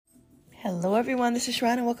Hello, everyone. This is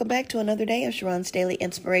Sharon, and welcome back to another day of Sharon's Daily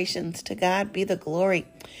Inspirations. To God be the glory.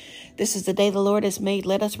 This is the day the Lord has made.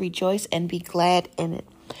 Let us rejoice and be glad in it.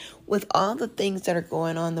 With all the things that are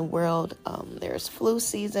going on in the world, there's flu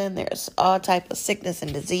season, there's all type of sickness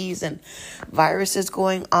and disease and viruses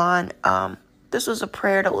going on. This was a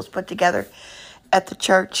prayer that was put together at the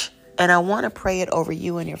church, and I want to pray it over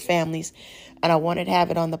you and your families, and I wanted to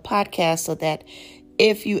have it on the podcast so that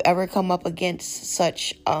if you ever come up against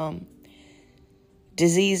such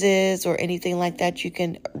diseases or anything like that, you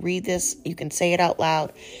can read this, you can say it out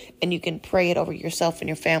loud, and you can pray it over yourself and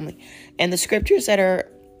your family. And the scriptures that are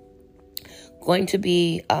going to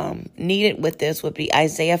be needed with this would be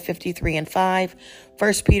Isaiah 53:5,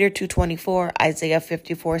 1 Peter 2:24, Isaiah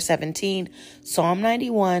 54:17, Psalm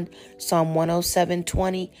 91, Psalm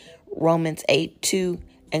 107:20, Romans 8:2,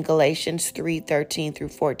 and Galatians 3:13 through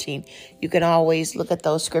 14. You can always look at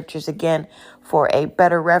those scriptures again for a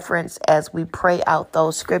better reference as we pray out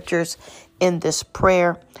those scriptures in this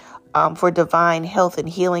prayer for divine health and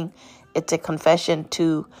healing. It's a confession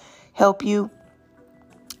to help you,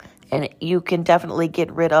 and you can definitely get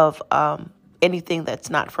rid of anything that's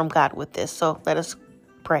not from God with this. So let us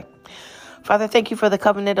pray. Father, thank you for the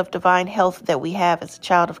covenant of divine health that we have as a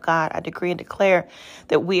child of God. I decree and declare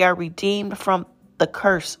that we are redeemed from the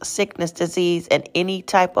curse, sickness, disease, and any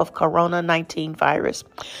type of Corona-19 virus.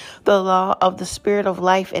 The law of the Spirit of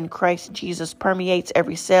life in Christ Jesus permeates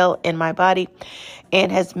every cell in my body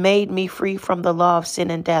and has made me free from the law of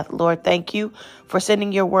sin and death. Lord, thank you for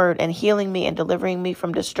sending your word and healing me and delivering me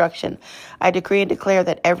from destruction. I decree and declare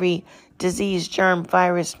that every disease, germ,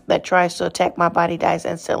 virus that tries to attack my body dies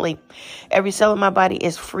instantly. Every cell in my body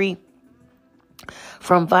is free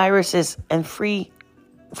from viruses and free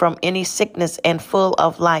from any sickness and full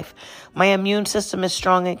of life. My immune system is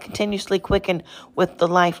strong and continuously quickened with the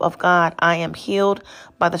life of God. I am healed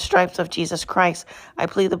by the stripes of Jesus Christ. I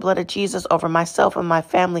plead the blood of Jesus over myself and my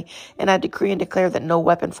family, and I decree and declare that no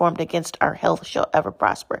weapon formed against our health shall ever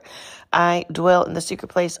prosper. I dwell in the secret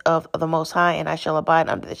place of the Most High, and I shall abide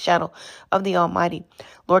under the shadow of the Almighty.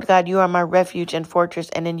 Lord God, you are my refuge and fortress,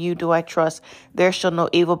 and in you do I trust. There shall no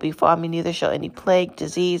evil befall me, neither shall any plague,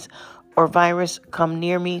 disease, or virus come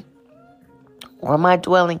near me or my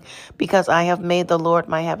dwelling, because I have made the Lord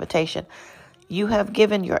my habitation. You have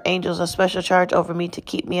given your angels a special charge over me to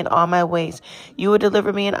keep me in all my ways. You will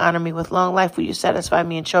deliver me and honor me. With long life will you satisfy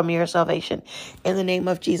me and show me your salvation. In the name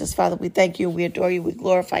of Jesus, Father, we thank you, we adore you, we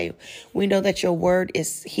glorify you. We know that your word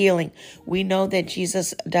is healing. We know that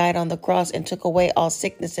Jesus died on the cross and took away all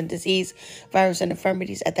sickness and disease, virus and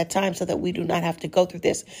infirmities at that time so that we do not have to go through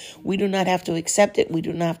this. We do not have to accept it. We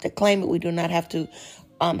do not have to claim it. We do not have to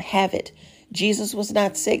have it. Jesus was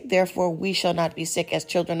not sick, therefore we shall not be sick as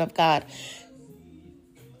children of God.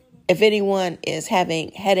 If anyone is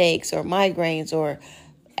having headaches or migraines or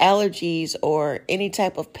allergies or any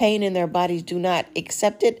type of pain in their bodies, do not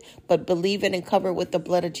accept it, but believe it and cover with the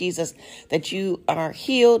blood of Jesus, that you are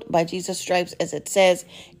healed by Jesus' stripes, as it says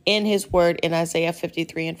in his word in Isaiah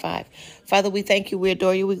 53:5. Father, we thank you, we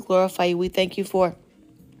adore you, we glorify you. We thank you for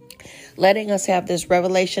letting us have this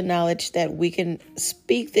revelation knowledge that we can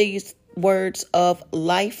speak these words of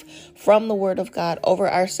life from the word of God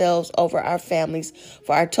over ourselves, over our families,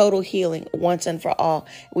 for our total healing once and for all.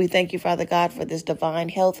 We thank you, Father God, for this divine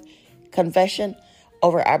health confession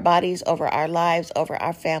over our bodies, over our lives, over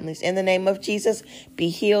our families. In the name of Jesus, be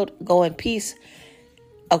healed, go in peace.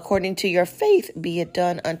 According to your faith, be it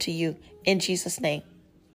done unto you. In Jesus' name.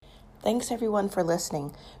 Thanks everyone for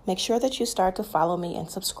listening. Make sure that you start to follow me and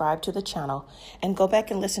subscribe to the channel, and go back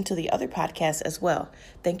and listen to the other podcasts as well.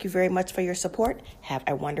 Thank you very much for your support. Have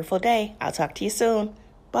a wonderful day. I'll talk to you soon.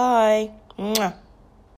 Bye. Mwah.